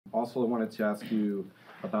Also, I wanted to ask you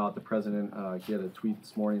about the president. He had a tweet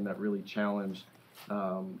this morning that really challenged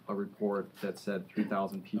a report that said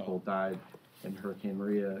 3,000 people died in Hurricane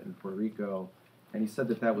Maria in Puerto Rico. And he said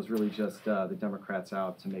that that was really just the Democrats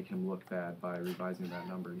out to make him look bad by revising that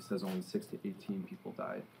number. He says only 6 to 18 people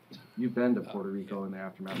died. You've been to Puerto Rico in the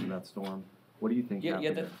aftermath of that storm. What do you think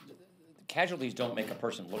happened? The casualties don't make a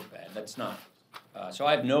person look bad. That's not. So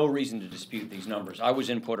I have no reason to dispute these numbers. I was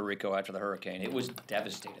in Puerto Rico after the hurricane. It was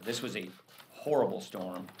devastating. This was a horrible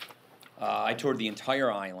storm. I toured the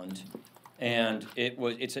entire island, and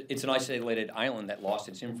it's an isolated island that lost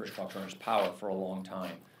its infrastructure and its power for a long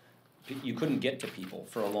time. You couldn't get to people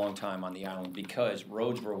for a long time on the island because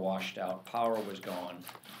roads were washed out, power was gone,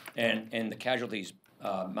 and the casualties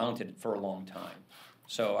mounted for a long time.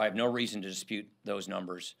 So I have no reason to dispute those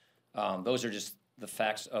numbers. Those are just the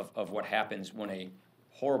facts of what happens when a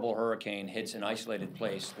horrible hurricane hits an isolated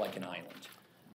place like an island.